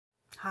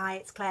Hi,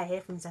 it's Claire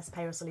here from Zest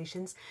Payroll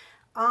Solutions.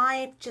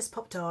 I just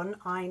popped on.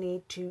 I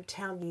need to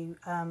tell you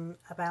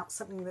about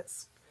something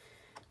that's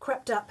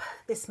crept up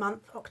this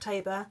month,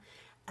 October,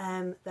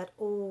 that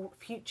all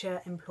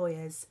future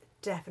employers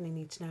definitely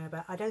need to know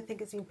about. I don't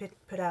think it's been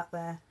put out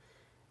there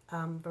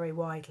very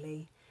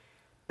widely.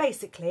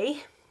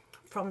 Basically,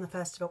 from the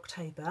 1st of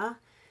October,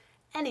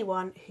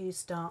 anyone who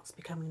starts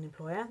becoming an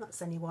employer,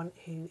 that's anyone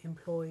who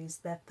employs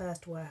their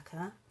first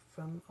worker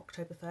from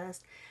October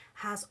 1st,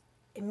 has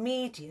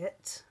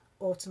immediate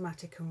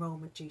automatic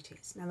enrolment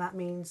duties. Now that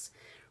means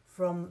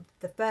from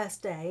the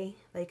first day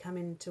they come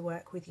in to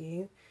work with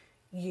you,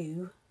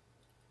 you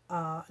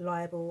are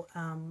liable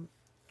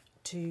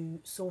to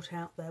sort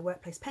out their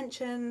workplace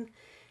pension.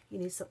 You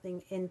need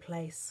something in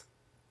place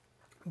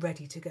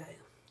ready to go.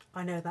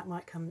 I know that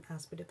might come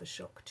as a bit of a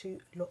shock to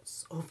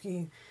lots of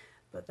you,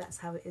 but that's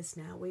how it is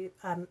now. We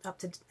up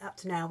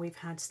to now we've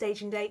had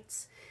staging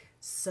dates,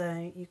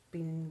 so you've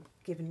been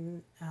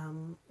given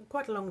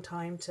quite a long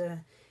time to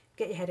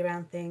get your head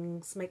around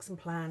things, make some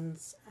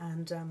plans,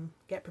 and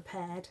get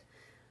prepared.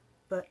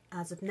 But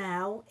as of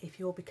now, if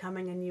you're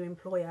becoming a new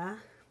employer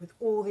with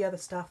all the other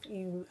stuff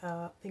you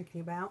are thinking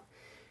about,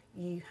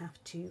 you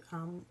have to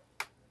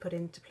put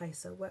into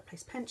place a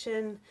workplace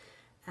pension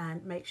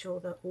and make sure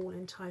that all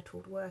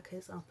entitled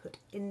workers are put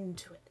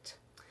into it.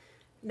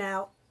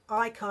 Now,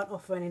 I can't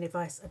offer any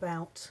advice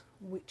about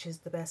which is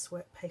the best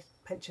workplace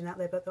pension out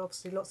there, but there are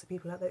obviously lots of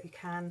people out there who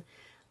can.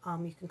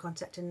 You can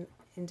contact an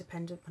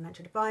independent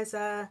financial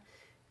advisor,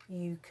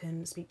 you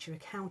can speak to your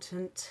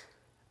accountant,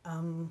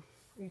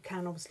 you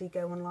can obviously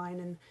go online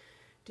and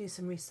do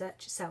some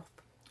research yourself.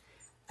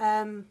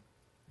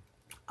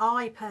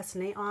 I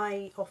personally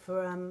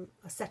offer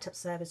a setup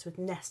service with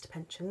Nest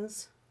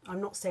Pensions.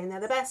 I'm not saying they're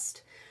the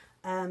best,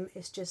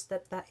 it's just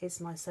that is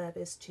my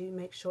service to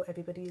make sure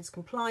everybody is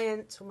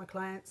compliant, all my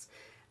clients,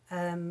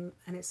 and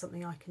it's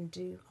something I can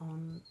do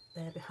on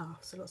their behalf.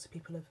 So lots of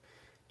people have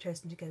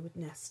chosen to go with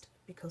Nest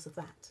because of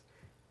that.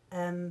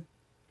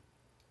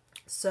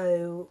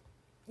 So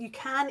you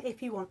can,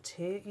 if you want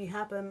to, you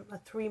have a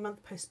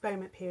 3-month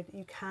postponement period that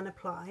you can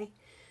apply.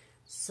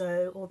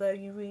 So although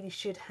you really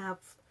should have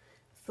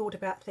thought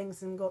about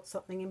things and got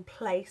something in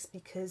place,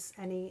 because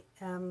any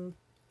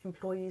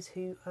employees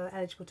who are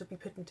eligible to be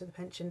put into the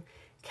pension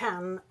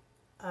can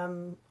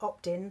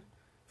opt in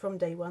from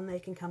day one. They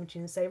can come to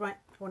you and say, right,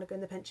 I want to go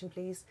in the pension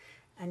please,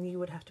 and you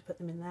would have to put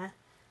them in there.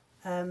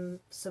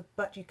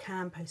 But you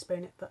can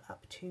postpone it for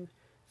up to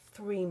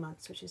 3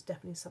 months, which is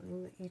definitely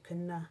something that you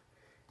can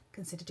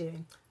consider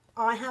doing.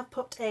 I have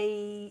put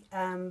a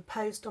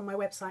post on my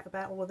website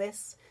about all of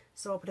this,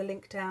 so I'll put a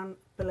link down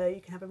below.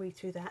 You can have a read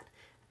through that,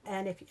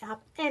 and if you have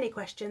any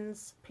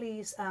questions,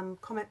 please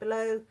comment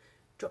below,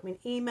 drop me an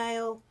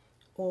email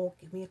or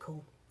give me a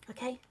call.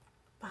 Okay,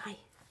 bye.